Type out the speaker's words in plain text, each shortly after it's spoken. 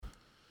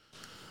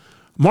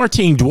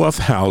Martin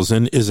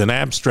Dwefhausen is an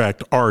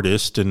abstract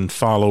artist and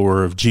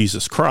follower of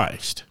Jesus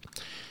Christ.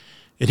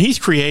 And he's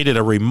created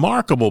a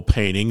remarkable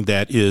painting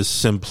that is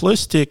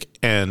simplistic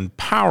and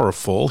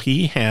powerful.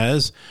 He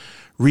has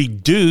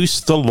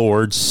reduced the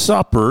Lord's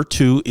Supper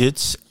to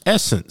its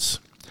essence.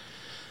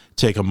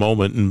 Take a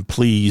moment and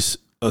please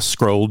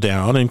scroll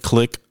down and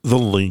click the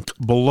link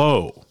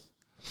below.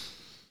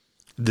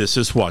 This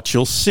is what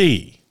you'll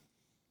see.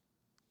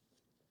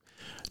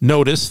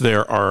 Notice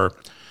there are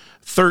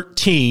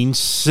 13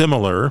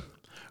 similar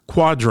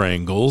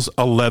quadrangles.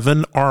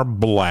 11 are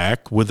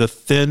black with a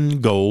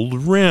thin gold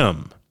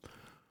rim.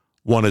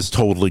 One is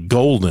totally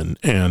golden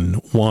and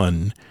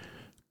one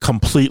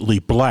completely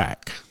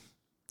black.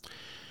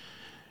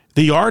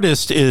 The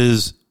artist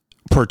is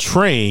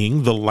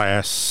portraying the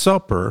Last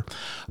Supper,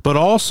 but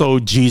also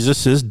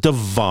Jesus'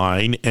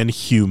 divine and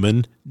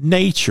human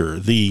nature.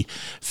 The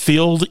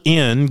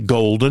filled-in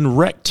golden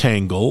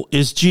rectangle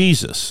is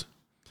Jesus.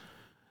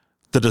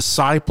 The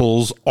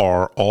disciples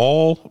are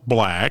all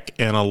black,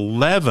 and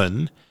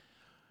 11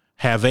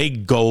 have a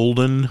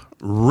golden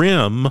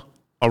rim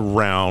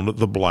around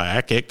the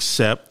black,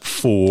 except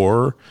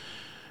for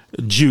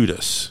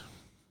Judas.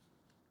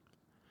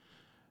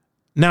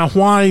 Now,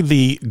 why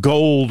the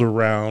gold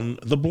around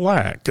the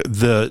black?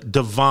 The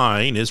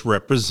divine is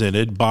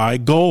represented by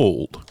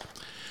gold,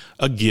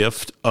 a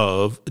gift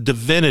of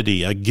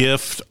divinity, a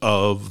gift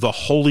of the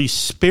Holy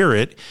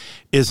Spirit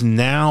is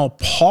now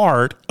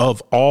part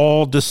of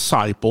all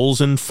disciples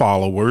and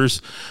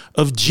followers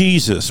of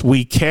Jesus.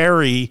 We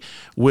carry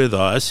with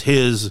us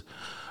his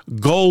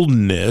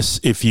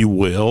goldness, if you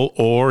will,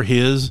 or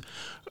his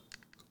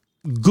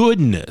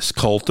goodness,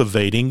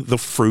 cultivating the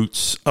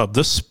fruits of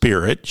the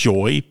Spirit: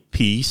 joy,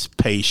 peace,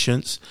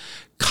 patience,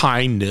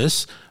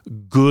 kindness,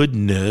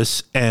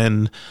 goodness,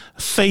 and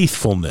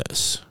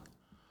faithfulness.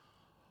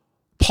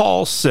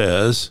 Paul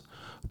says,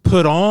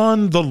 put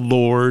on the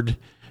Lord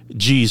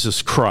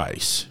Jesus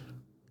Christ.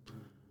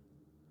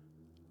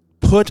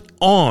 Put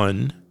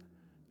on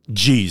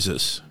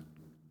Jesus,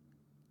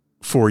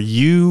 for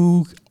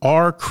you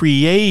are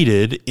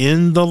created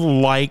in the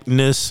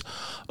likeness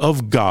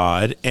of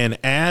God, and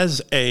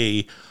as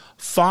a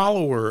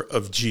follower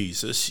of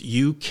Jesus,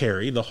 you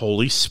carry the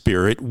Holy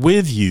Spirit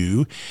with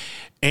you,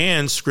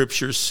 and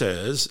Scripture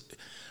says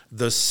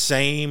the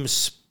same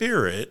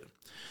Spirit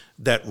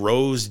that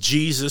rose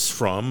Jesus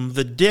from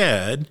the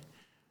dead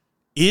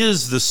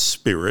is the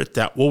Spirit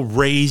that will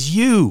raise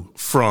you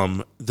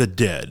from the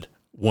dead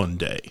one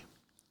day.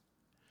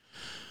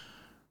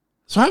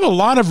 So I have a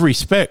lot of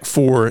respect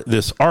for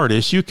this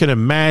artist. You can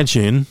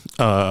imagine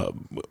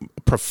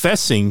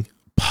professing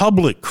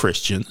public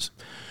Christians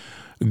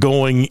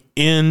going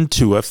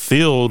into a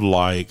field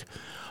like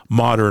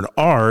modern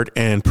art,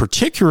 and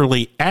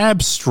particularly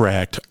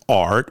abstract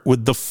art,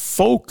 with the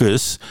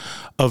focus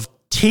of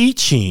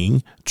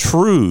teaching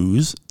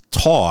truths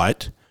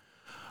taught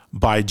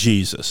by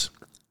Jesus.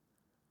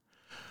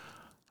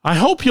 I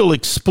hope you'll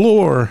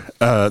explore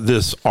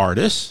this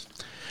artist.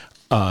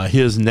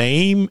 His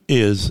name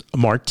is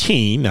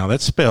Martin. Now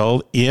that's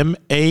spelled Martijn,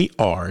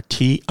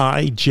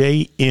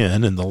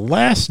 and the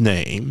last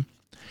name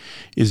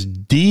is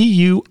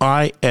Duifizen.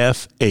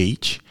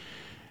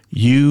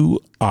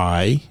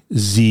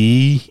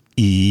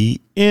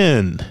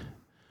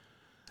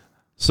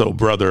 So,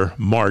 Brother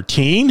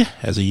Martin,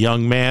 as a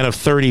young man of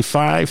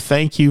 35,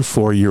 thank you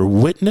for your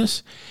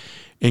witness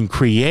in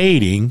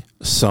creating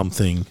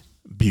something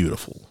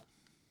beautiful.